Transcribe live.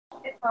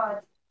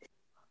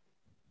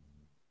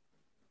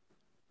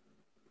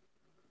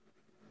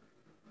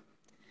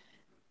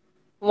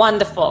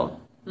Wonderful.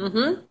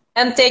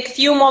 And take a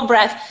few more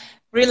breaths.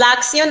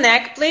 Relax your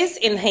neck, please.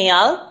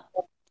 Inhale.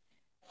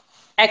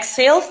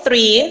 Exhale,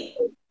 3.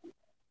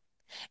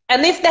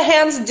 And if the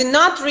hands do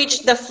not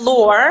reach the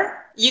floor,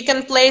 you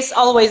can place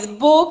always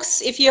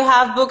books, if you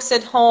have books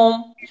at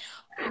home,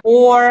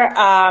 or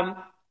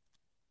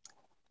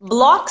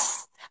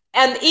blocks.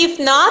 And if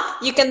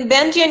not, you can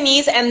bend your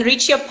knees and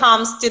reach your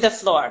palms to the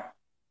floor.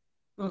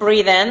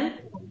 Breathe in.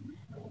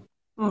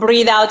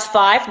 Breathe out,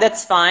 5.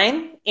 That's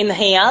fine.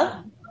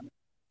 Inhale.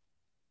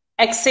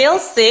 Exhale,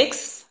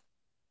 6.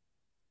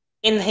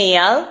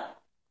 Inhale.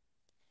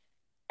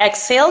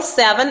 Exhale,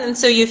 7. And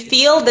so you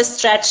feel the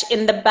stretch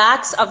in the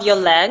backs of your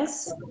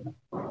legs.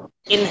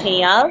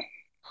 Inhale.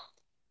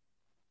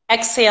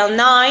 Exhale,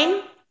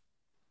 9.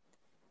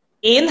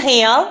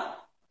 Inhale.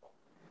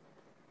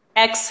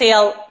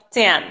 Exhale,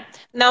 10.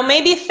 Now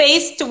maybe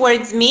face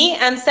towards me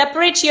and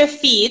separate your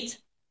feet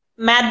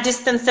mat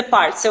distance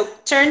apart. So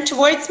turn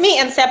towards me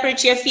and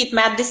separate your feet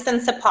mat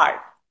distance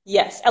apart.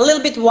 Yes, a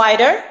little bit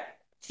wider.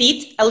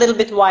 Feet a little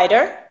bit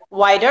wider.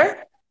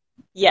 Wider.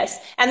 Yes.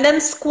 And then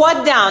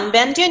squat down.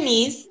 Bend your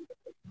knees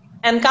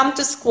and come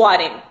to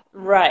squatting.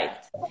 Right.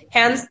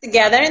 Hands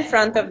together in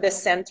front of the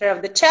center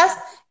of the chest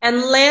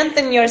and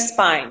lengthen your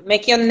spine.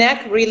 Make your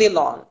neck really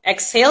long.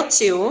 Exhale,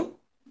 2.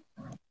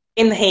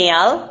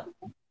 Inhale.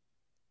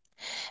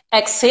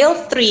 Exhale,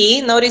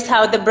 3. Notice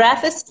how the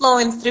breath is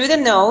flowing through the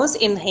nose.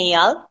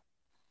 Inhale.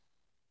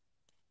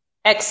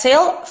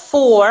 Exhale,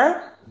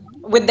 4.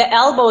 With the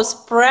elbows,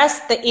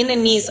 press the inner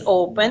knees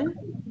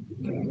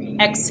open.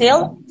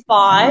 Exhale,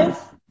 5.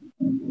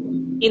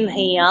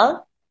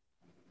 Inhale.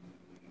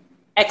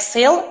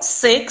 Exhale,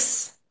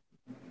 6.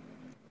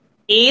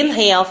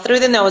 Inhale through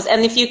the nose.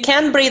 And if you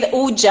can breathe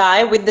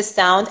ujjayi with the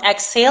sound,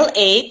 exhale,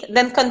 8.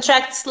 Then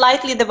contract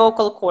slightly the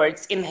vocal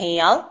cords.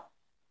 Inhale.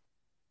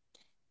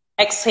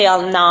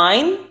 Exhale,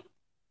 9.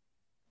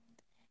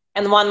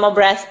 And one more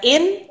breath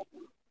in.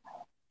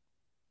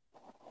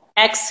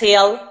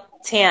 Exhale,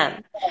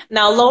 10.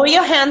 Now lower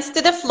your hands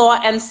to the floor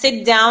and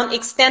sit down,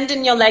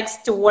 extending your legs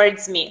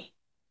towards me.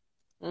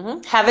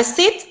 Have a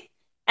seat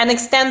and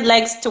extend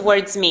legs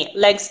towards me,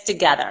 legs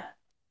together.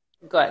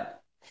 Good.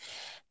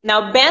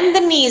 Now bend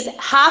the knees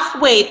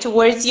halfway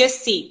towards your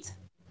seat.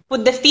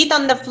 Put the feet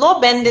on the floor,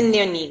 bend in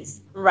your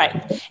knees.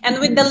 Right. And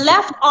with the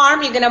left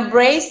arm, you're going to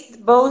brace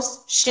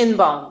both shin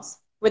bones.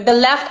 With the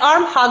left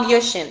arm, hug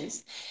your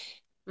shins.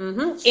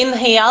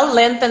 Inhale,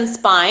 lengthen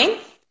spine.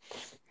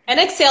 And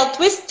exhale,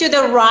 twist to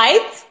the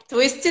right.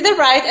 Twist to the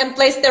right and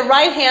place the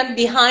right hand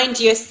behind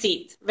your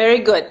seat. Very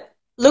good.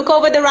 Look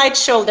over the right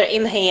shoulder.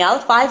 Inhale,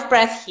 5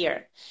 breaths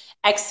here.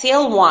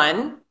 Exhale,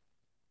 1.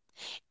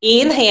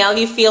 Inhale,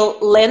 you feel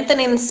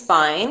lengthening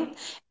spine.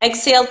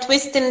 Exhale,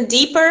 twisting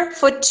deeper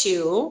for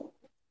 2.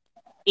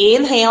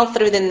 Inhale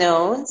through the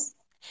nose.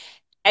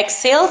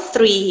 Exhale,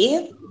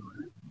 3.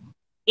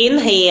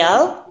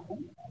 Inhale.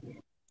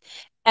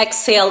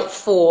 Exhale,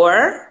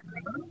 4.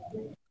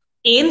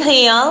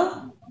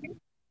 Inhale.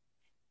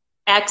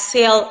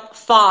 Exhale,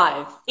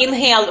 5.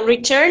 Inhale,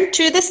 return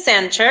to the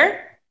center.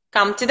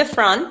 Come to the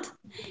front.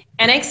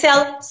 And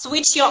exhale,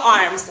 switch your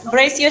arms.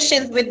 Brace your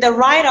shins with the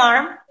right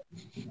arm.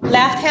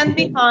 Left hand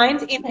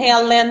behind.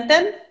 Inhale,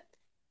 lengthen.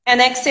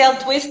 And exhale,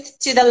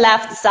 twist to the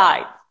left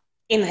side.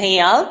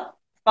 Inhale,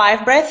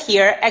 5 breaths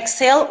here.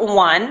 Exhale,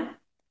 1.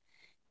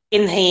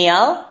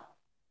 Inhale.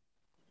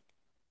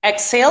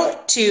 Exhale,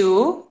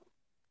 2.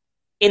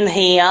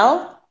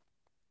 Inhale.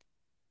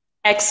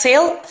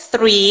 Exhale,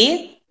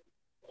 3.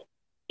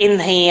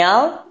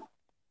 Inhale.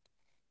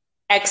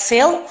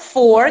 Exhale,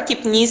 4.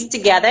 Keep knees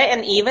together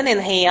and even.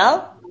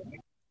 Inhale.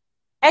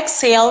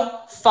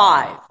 Exhale,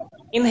 5.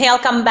 Inhale,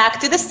 come back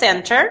to the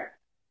center.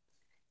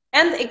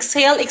 And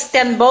exhale,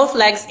 extend both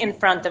legs in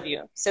front of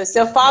you.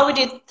 So far we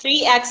did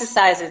 3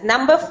 exercises.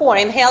 Number 4,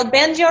 inhale,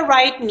 bend your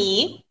right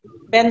knee.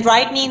 Bend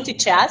right knee into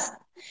chest.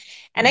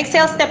 And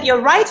exhale, step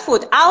your right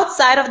foot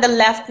outside of the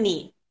left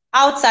knee.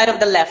 Outside of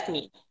the left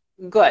knee.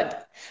 Good.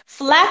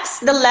 Flex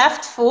the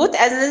left foot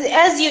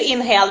as you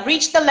inhale.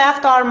 Reach the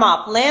left arm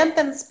up.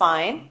 Lengthen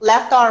spine.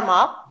 Left arm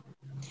up.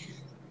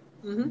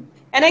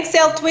 And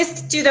exhale,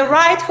 twist to the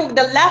right. Hook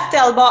the left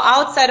elbow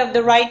outside of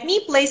the right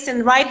knee.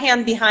 Placing right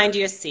hand behind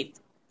your seat.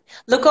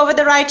 Look over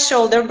the right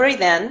shoulder.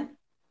 Breathe in.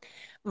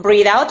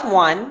 Breathe out,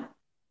 1.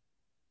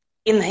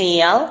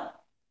 Inhale.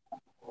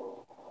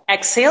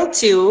 Exhale,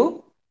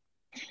 2.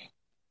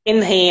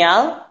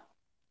 Inhale.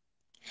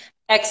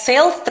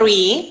 Exhale,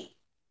 3.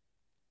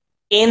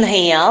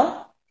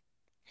 Inhale.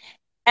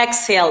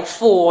 Exhale,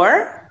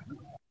 4.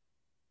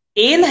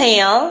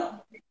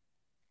 Inhale.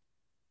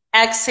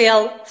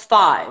 Exhale,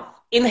 5.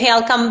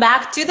 Inhale, come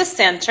back to the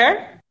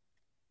center.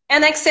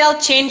 And exhale,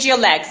 change your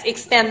legs.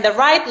 Extend the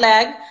right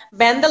leg,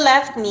 bend the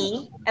left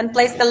knee, and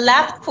place the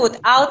left foot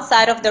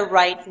outside of the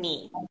right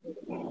knee.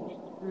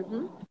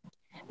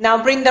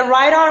 Now bring the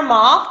right arm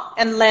up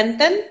and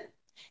lengthen.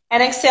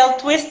 And exhale,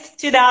 twist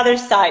to the other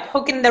side,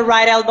 hooking the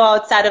right elbow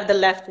outside of the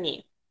left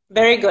knee.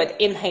 Very good.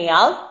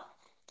 Inhale.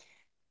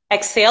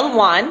 Exhale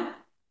 1.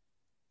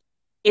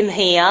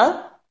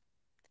 Inhale.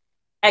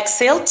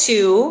 Exhale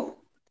 2.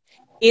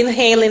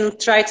 Inhale and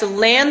try to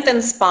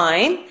lengthen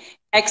spine.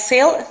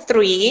 Exhale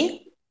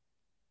 3.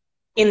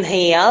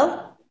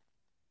 Inhale.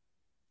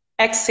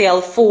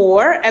 Exhale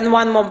 4. And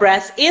one more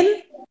breath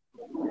in.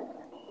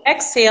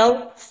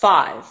 Exhale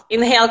 5.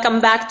 Inhale, come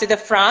back to the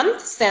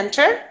front,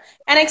 center.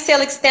 And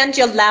exhale, extend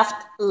your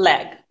left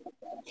leg.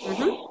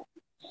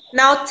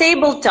 Now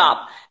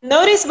tabletop.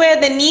 Notice where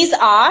the knees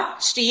are,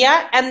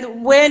 Shriya,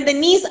 and where the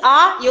knees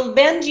are, you'll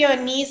bend your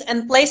knees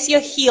and place your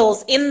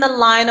heels in the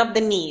line of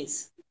the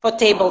knees for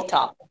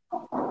tabletop.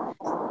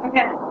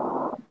 Okay.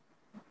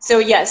 So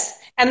yes,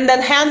 and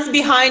then hands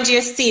behind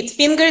your seat.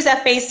 Fingers are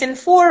facing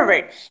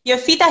forward. Your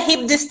feet are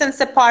hip distance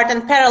apart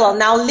and parallel.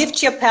 Now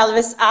lift your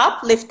pelvis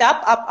up, lift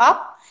up, up,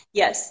 up.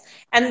 Yes.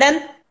 And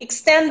then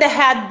extend the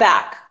head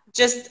back.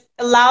 Just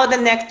allow the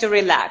neck to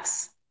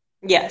relax.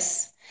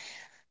 Yes.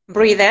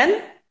 Breathe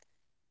in.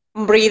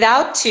 Breathe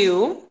out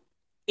 2.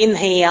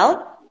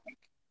 Inhale.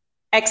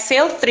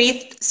 Exhale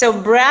 3. So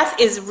breath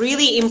is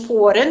really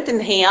important.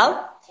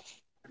 Inhale.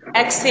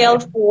 Exhale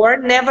 4.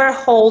 Never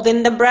hold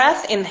in the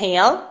breath.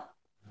 Inhale.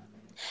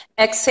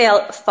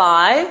 Exhale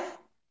 5.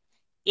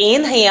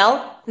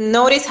 Inhale.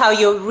 Notice how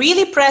you're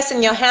really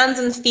pressing your hands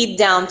and feet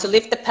down to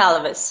lift the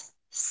pelvis.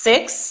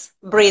 6.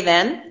 Breathe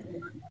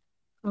in.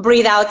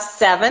 Breathe out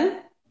 7.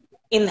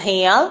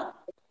 Inhale.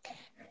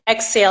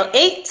 Exhale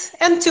 8.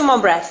 And 2 more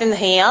breaths.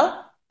 Inhale.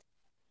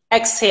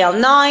 Exhale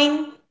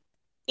 9.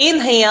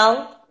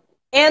 Inhale.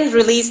 And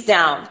release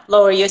down.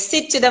 Lower your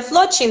seat to the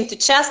floor, chin to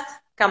chest.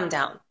 Come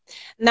down.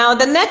 Now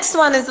the next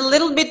one is a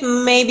little bit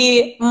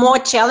maybe more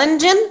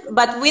challenging,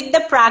 but with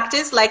the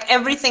practice, like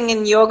everything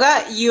in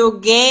yoga, you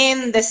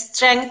gain the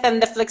strength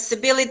and the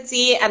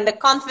flexibility and the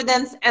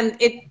confidence, and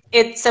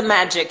it's a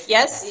magic.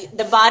 Yes,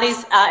 the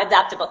body's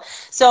adaptable.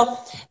 So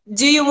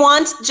do you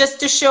want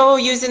just to show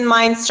using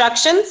my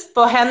instructions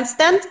for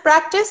handstand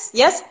practice?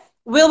 Yes,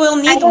 we will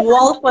need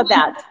wall for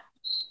that.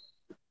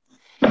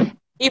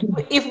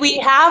 If we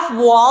have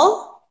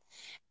wall,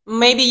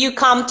 maybe you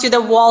come to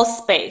the wall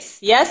space,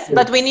 yes?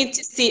 But we need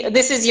to see,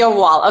 this is your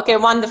wall. Okay,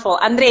 wonderful.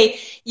 Andrei,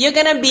 you're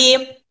going to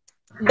be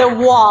the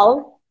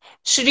wall.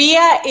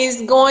 Shriya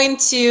is going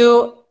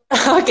to,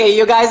 okay,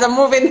 you guys are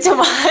moving too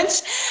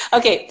much.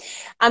 Okay,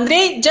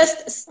 Andrei,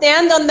 just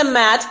stand on the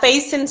mat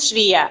facing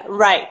Shriya,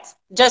 right?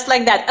 Just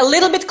like that, a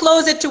little bit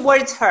closer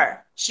towards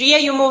her.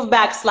 Shriya, you move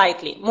back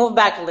slightly. Move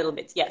back a little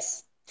bit,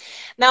 yes.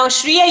 Now,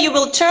 Shriya, you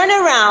will turn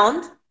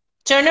around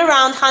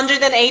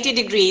 180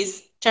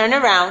 degrees. Turn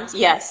around,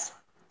 yes.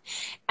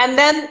 And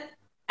then,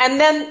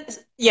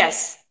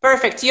 yes,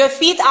 perfect. Your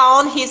feet are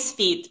on his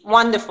feet.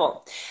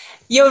 Wonderful.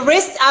 Your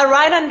wrists are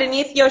right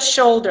underneath your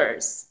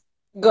shoulders.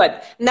 Good.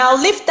 Now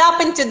lift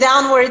up into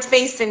downward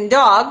facing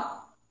dog.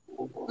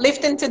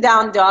 Lift into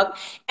down dog.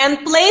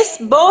 And place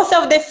both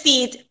of the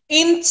feet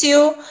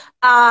into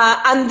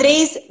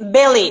Andrei's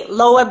belly,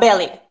 lower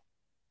belly.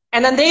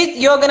 And Andrei,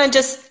 you're going to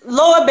just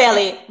lower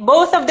belly,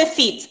 both of the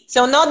feet.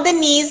 So not the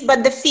knees,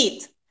 but the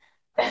feet.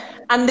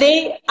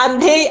 Andrei,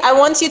 I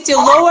want you to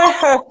lower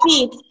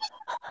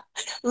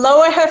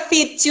her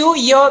feet to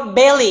your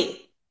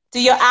belly, to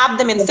your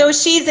abdomen. So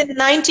she's in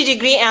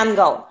 90-degree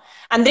angle.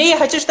 Андрей, я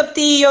хочу, чтобы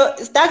ты ее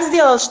так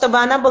сделал, чтобы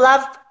она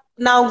была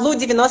на углу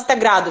 90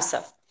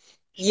 градусов.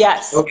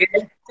 Yes.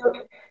 Okay.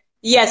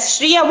 Yes,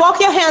 Shriya, walk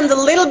your hands a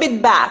little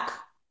bit back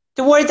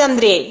towards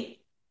Andrei.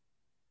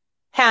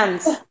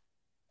 Hands.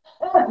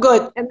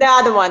 Good. And the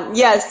other one.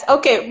 Yes.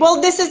 Okay.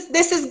 Well, this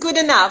is good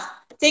enough.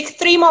 Take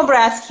 3 more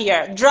breaths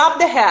here. Drop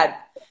the head.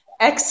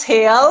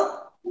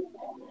 Exhale.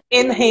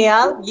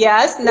 Inhale.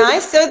 Yes.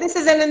 Nice. So this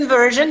is an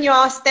inversion. You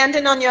are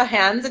standing on your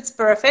hands. It's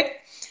perfect.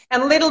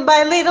 And little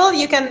by little,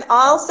 you can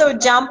also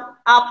jump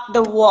up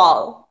the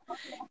wall.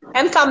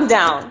 And come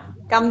down.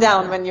 Come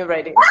down when you're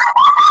ready.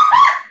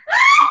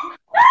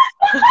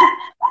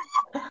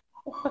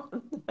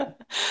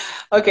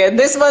 Okay.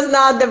 This was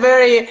not the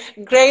very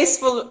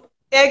graceful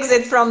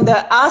exit from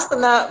the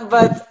asana,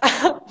 but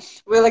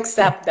we'll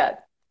accept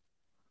that.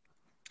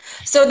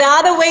 So the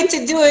other way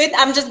to do it,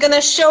 I'm just going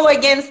to show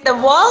against the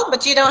wall,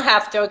 but you don't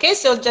have to, okay?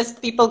 So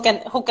just people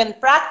who can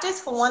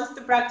practice, who wants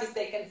to practice,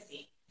 they can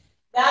see.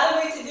 The other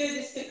way to do it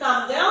is to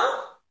come down,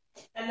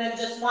 and then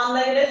just one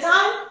leg at a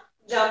time,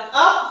 jump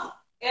up,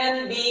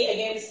 and be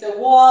against the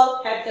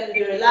wall, head can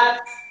be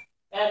relaxed,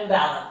 and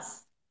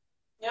balance.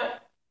 Yeah?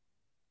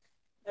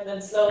 And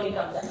then slowly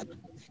come down.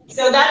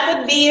 So that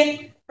would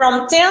be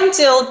from 10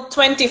 till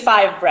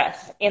 25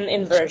 breaths in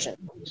inversion.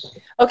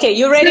 Okay,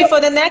 you ready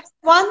for the next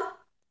one?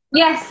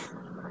 Yes.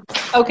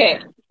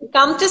 Okay,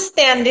 come to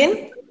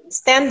standing.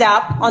 Stand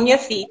up on your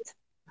feet.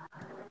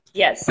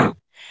 Yes.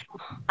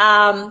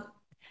 Now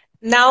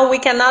we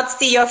cannot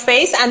see your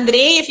face.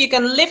 Andrei, if you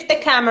can lift the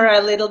camera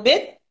a little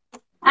bit.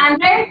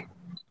 Andrei?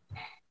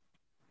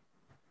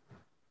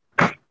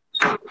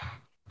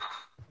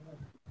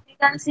 You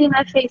can see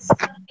my face.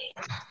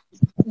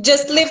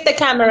 Just lift the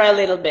camera a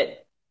little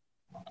bit.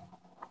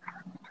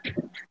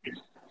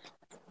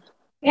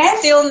 Yes?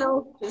 Still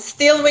no,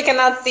 still we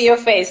cannot see your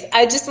face.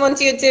 I just want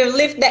you to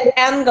lift the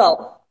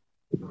angle.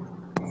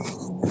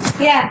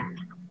 Yeah.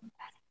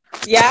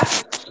 Yeah?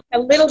 A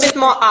little bit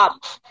more up.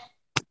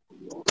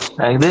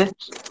 Like this?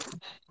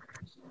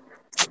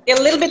 A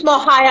little bit more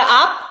higher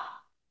up.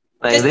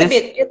 Like Just a this?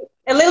 bit.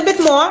 A little bit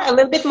more. A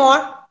little bit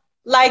more.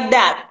 Like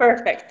that.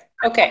 Perfect.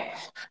 Okay.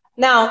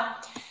 Now,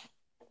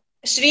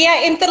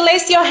 Shriya,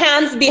 interlace your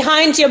hands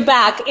behind your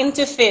back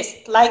into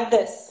fist. Like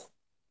this.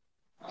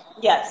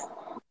 Yes.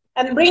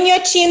 And bring your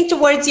chin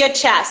towards your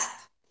chest.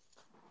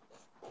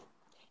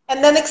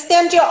 And then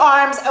extend your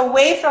arms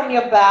away from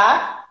your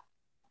back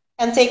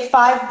and take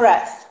 5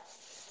 breaths.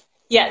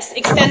 Yes,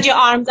 extend your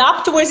arms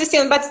up towards the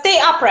ceiling, but stay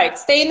upright.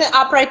 Stay in an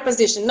upright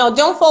position. No,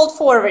 don't fold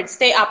forward.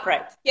 Stay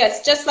upright.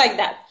 Yes, just like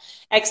that.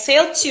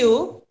 Exhale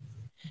 2.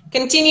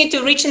 Continue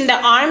to reaching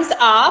the arms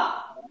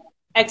up.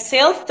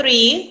 Exhale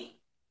 3.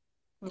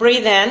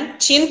 Breathe in.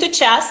 Chin to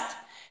chest.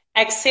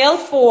 Exhale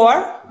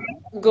 4.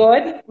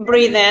 Good.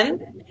 Breathe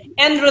in.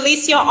 And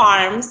release your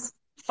arms.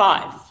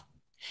 5.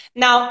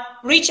 Now,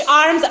 reach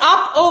arms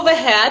up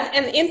overhead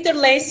and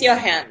interlace your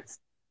hands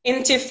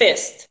into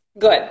fist.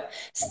 Good.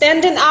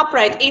 Standing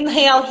upright,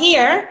 inhale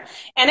here,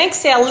 and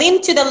exhale,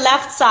 lean to the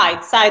left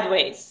side,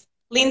 sideways.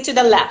 Lean to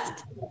the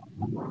left.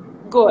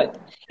 Good.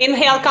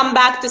 Inhale, come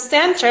back to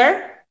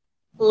center,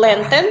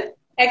 lengthen.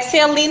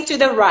 Exhale, lean to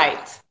the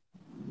right.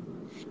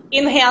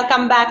 Inhale,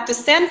 come back to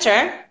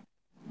center.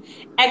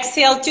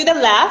 Exhale to the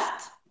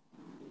left.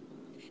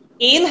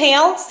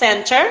 Inhale,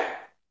 center.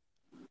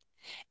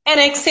 And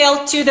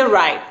exhale to the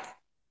right.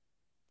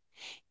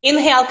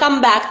 Inhale,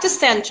 come back to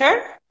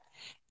center.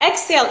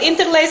 Exhale,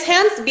 interlace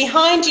hands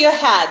behind your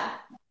head.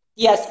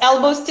 Yes,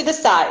 elbows to the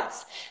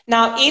sides.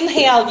 Now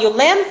inhale, you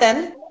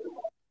lengthen.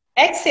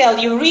 Exhale,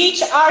 you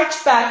reach,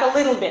 arch back a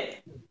little bit.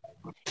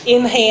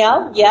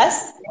 Inhale,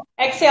 yes.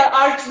 Exhale,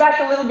 arch back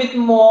a little bit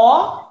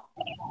more.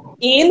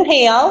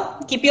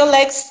 Inhale, keep your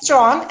legs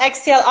strong.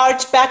 Exhale,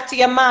 arch back to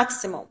your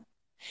maximum.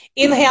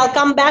 Inhale,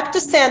 come back to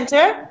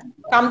center.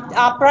 Come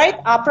upright,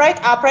 upright,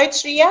 upright,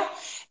 Shriya.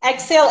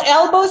 Exhale,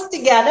 elbows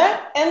together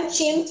and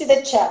chin to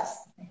the chest.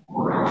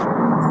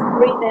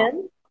 Breathe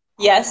in.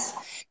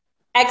 Yes.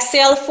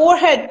 Exhale,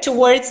 forehead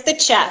towards the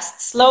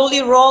chest.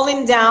 Slowly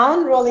rolling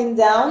down,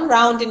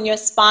 round in your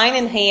spine.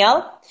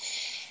 Inhale.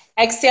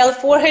 Exhale,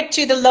 forehead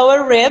to the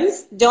lower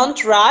ribs.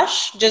 Don't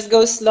rush. Just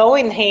go slow.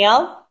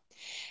 Inhale.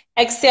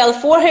 Exhale,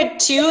 forehead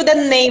to the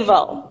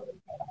navel.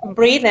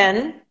 Breathe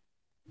in.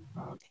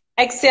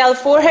 Exhale,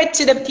 forehead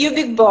to the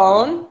pubic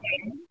bone.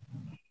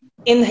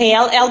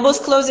 Inhale, elbows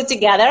closer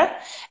together.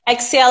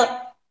 Exhale,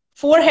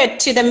 forehead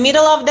to the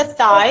middle of the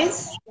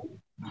thighs.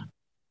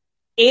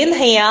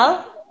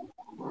 Inhale.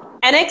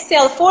 And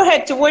exhale,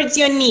 forehead towards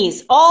your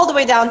knees, all the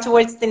way down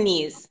towards the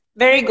knees.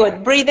 Very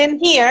good. Breathe in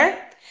here.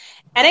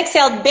 And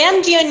exhale,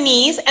 bend your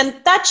knees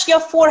and touch your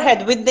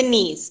forehead with the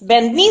knees.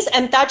 Bend knees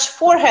and touch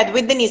forehead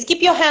with the knees.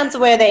 Keep your hands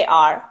where they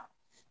are.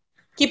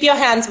 Keep your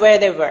hands where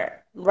they were.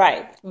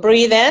 Right.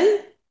 Breathe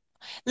in.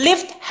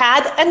 Lift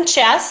head and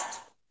chest.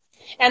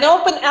 And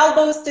open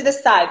elbows to the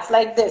sides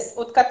like this.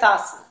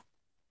 Utkatasana.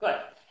 Good.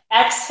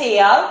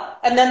 Exhale.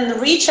 And then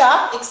reach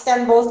up.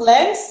 Extend both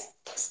legs.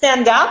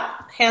 Stand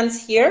up.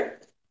 Hands here.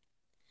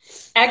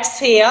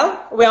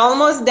 Exhale. We're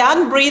almost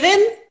done. Breathe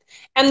in.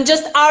 And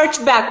just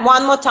arch back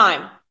one more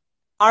time.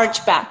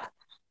 Arch back.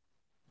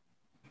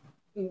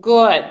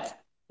 Good.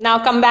 Now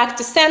come back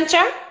to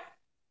center.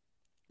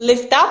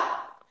 Lift up.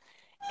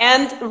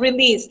 And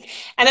release.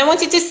 And I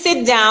want you to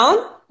sit down.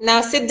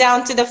 Now sit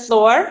down to the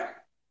floor.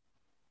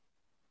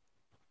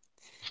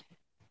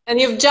 And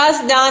you've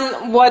just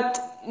done what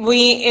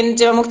we in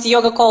Mukti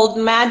Yoga called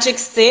magic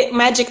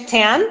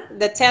 10,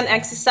 the 10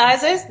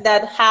 exercises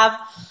that have,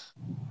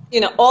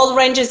 all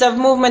ranges of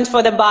movement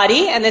for the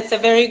body, and it's a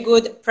very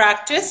good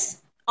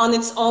practice on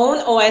its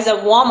own or as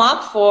a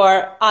warm-up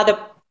for other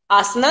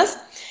asanas.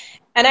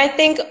 And I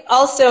think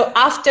also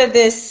after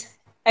this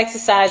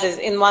exercises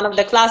in one of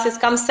the classes,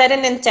 come set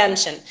an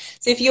intention.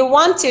 So if you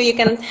want to, you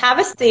can have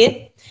a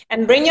seat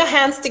and bring your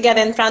hands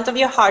together in front of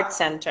your heart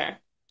center.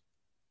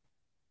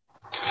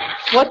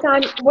 What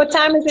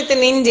time is it in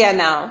India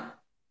now?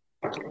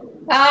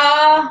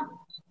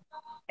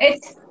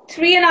 It's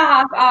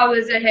 3.5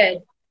 hours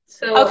ahead.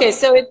 So okay,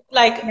 so it's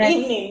like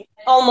evening,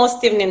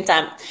 almost evening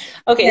time.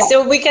 Okay,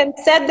 so we can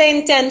set the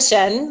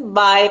intention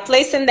by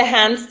placing the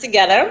hands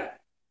together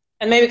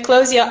and maybe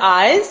close your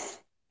eyes.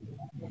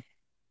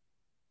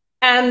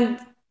 And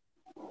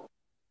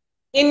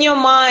in your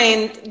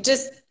mind,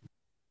 just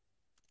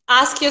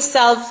ask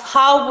yourself,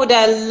 how would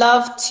I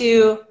love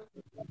to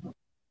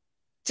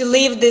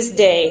live this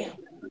day?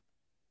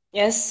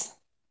 Yes.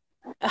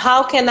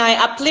 How can I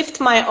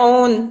uplift my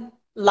own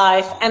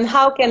life, and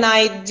how can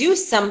I do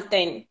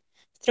something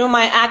through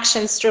my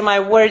actions, through my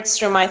words,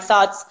 through my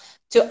thoughts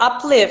to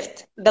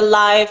uplift the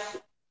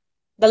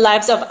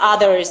lives of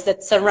others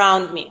that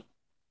surround me?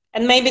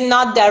 And maybe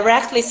not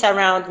directly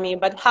surround me,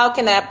 but how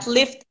can I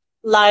uplift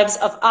lives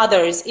of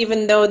others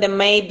even though they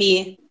may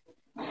be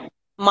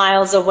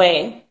miles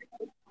away?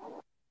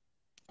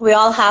 We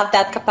all have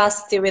that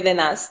capacity within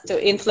us to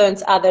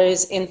influence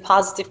others in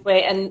positive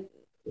way, and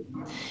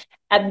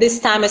at this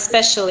time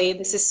especially,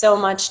 this is so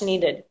much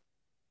needed.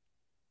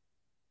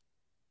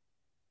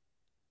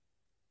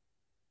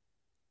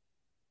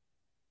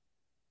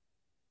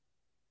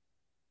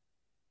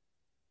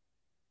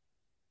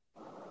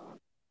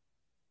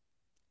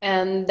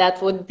 And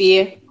that would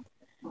be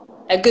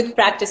a good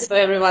practice for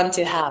everyone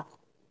to have.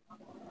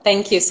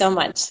 Thank you so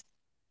much.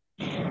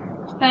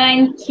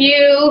 Thank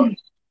you.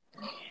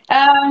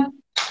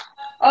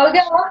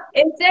 Olga,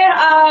 is there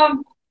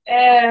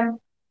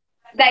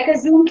like a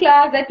Zoom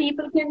class that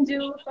people can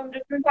do from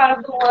different part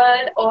of the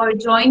world or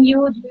join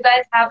you? Do you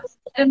guys have a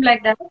system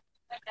like that?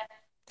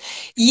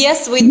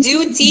 Yes, we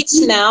do teach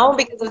now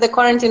because of the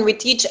quarantine. We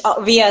teach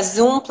via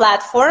Zoom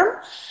platform,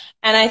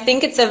 and I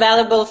think it's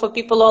available for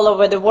people all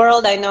over the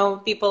world. I know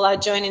people are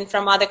joining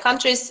from other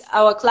countries,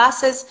 our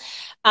classes.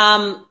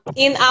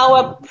 In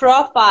our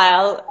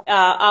profile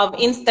of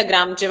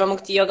Instagram,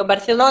 Jivamukti Yoga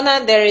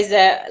Barcelona, there is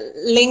a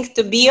link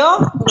to bio,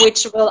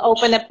 which will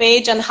open a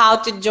page on how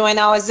to join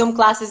our Zoom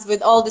classes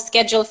with all the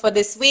schedule for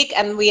this week.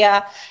 And we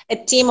are a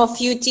team of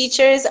few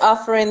teachers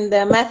offering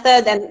the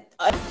method. And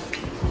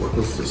what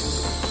is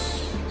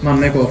this?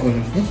 Manne offer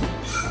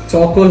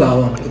choco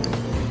lava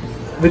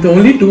with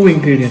only 2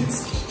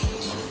 ingredients.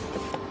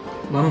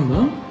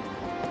 Mananda,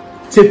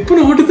 cheppu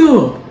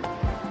notido.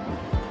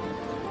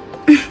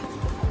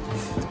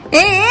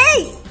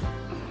 Hey!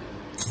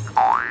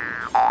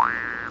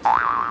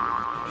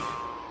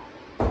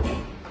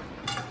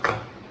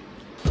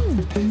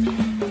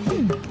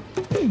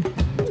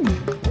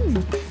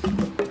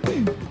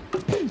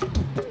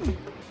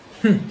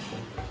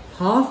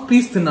 Half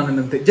piece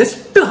తిన్నానంతే,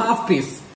 just half piece.